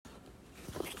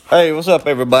Hey, what's up,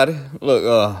 everybody?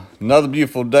 Look, another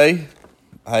beautiful day.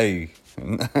 Hey,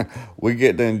 we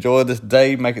get to enjoy this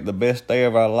day, make it the best day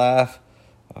of our life.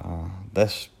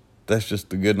 That's just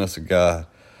the goodness of God.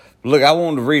 Look, I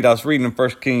wanted to read. I was reading in 1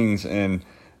 Kings, and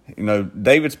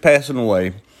David's passing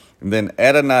away, and then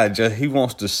Adonijah, he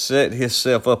wants to set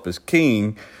himself up as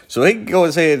king, so he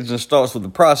goes ahead and starts with the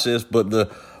process. But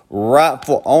the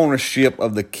rightful ownership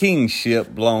of the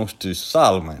kingship belongs to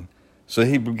Solomon. So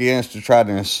he begins to try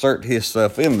to insert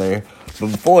himself in there.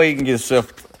 But before he can get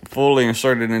himself fully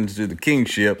inserted into the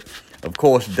kingship, of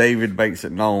course, David makes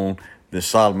it known that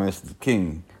Solomon is the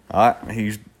king. All right?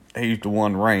 He's the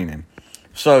one reigning.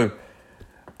 So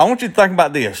I want you to think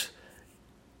about this.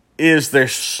 Is there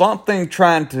something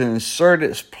trying to insert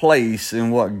its place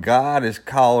in what God has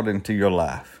called into your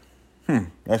life?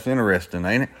 That's interesting,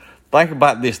 ain't it? Think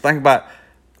about this. Think about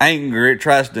anger. It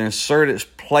tries to insert its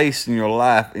place in your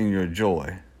life, in your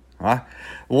joy. Right?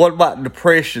 What about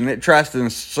depression? It tries to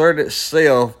insert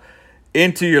itself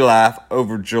into your life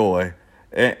over joy.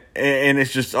 And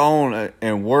it's just on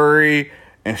and worry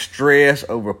and stress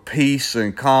over peace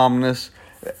and calmness.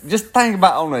 Just think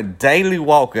about on a daily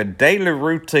walk, a daily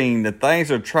routine, the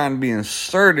things are trying to be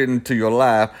inserted into your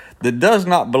life that does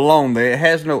not belong there. It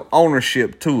has no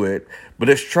ownership to it, but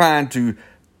it's trying to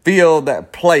fill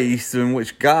that place in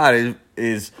which God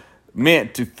is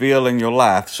meant to fill in your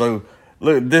life. So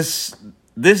look, this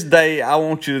day, I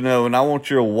want you to know, and I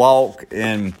want you to walk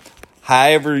in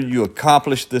however you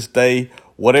accomplish this day,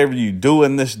 whatever you do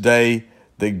in this day,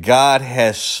 that God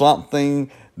has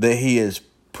something that he has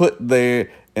put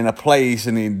there in a place,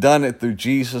 and he done it through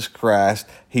Jesus Christ.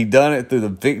 He done it through the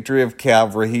victory of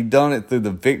Calvary. He done it through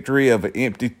the victory of an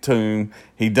empty tomb.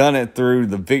 He done it through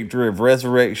the victory of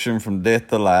resurrection from death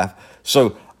to life.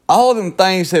 So all them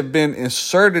things have been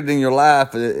inserted in your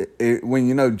life when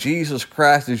you know Jesus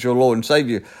Christ is your Lord and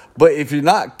Savior. But if you're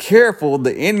not careful,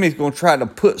 the enemy's going to try to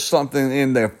put something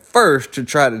in there first to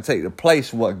try to take the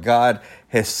place of what God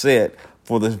has set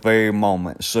for this very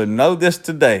moment. So know this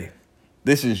today.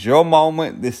 This is your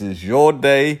moment. This is your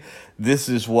day. This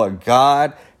is what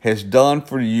God has done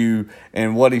for you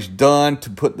and what he's done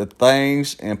to put the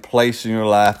things in place in your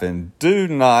life. And do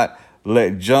not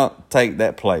let junk take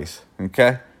that place,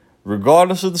 okay?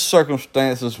 Regardless of the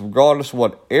circumstances, regardless of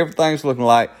what everything's looking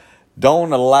like,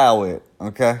 don't allow it,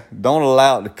 okay? Don't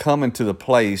allow it to come into the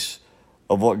place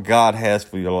of what God has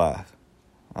for your life,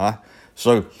 all right?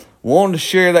 So, wanted to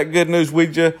share that good news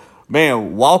with you.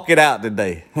 Man, walk it out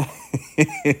today.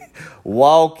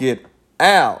 Walk it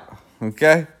out,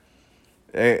 okay?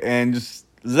 And just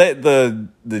let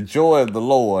the joy of the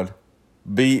Lord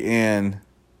be in.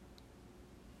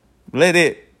 Let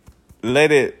it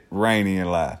reign in your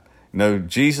life.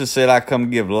 Jesus said, I come to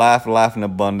give life in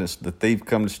abundance. The thief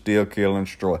come to steal, kill, and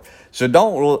destroy. So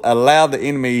don't allow the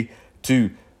enemy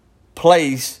to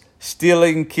place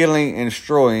stealing, killing, and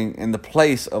destroying in the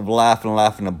place of life and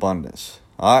life in abundance.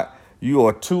 All right? You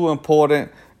are too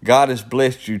important. God has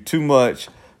blessed you too much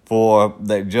for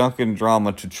that junk and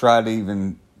drama to try to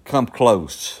even come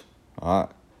close. All right?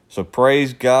 So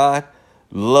praise God.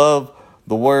 Love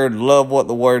the Word. Love what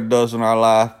the Word does in our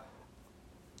life.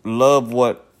 Love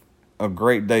what a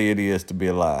great day it is to be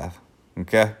alive.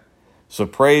 Okay? So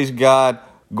praise God.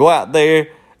 Go out there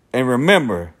and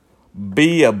remember,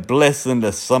 be a blessing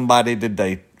to somebody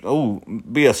today. Oh,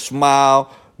 be a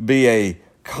smile. Be a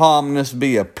calmness.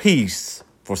 Be a peace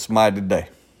for somebody today.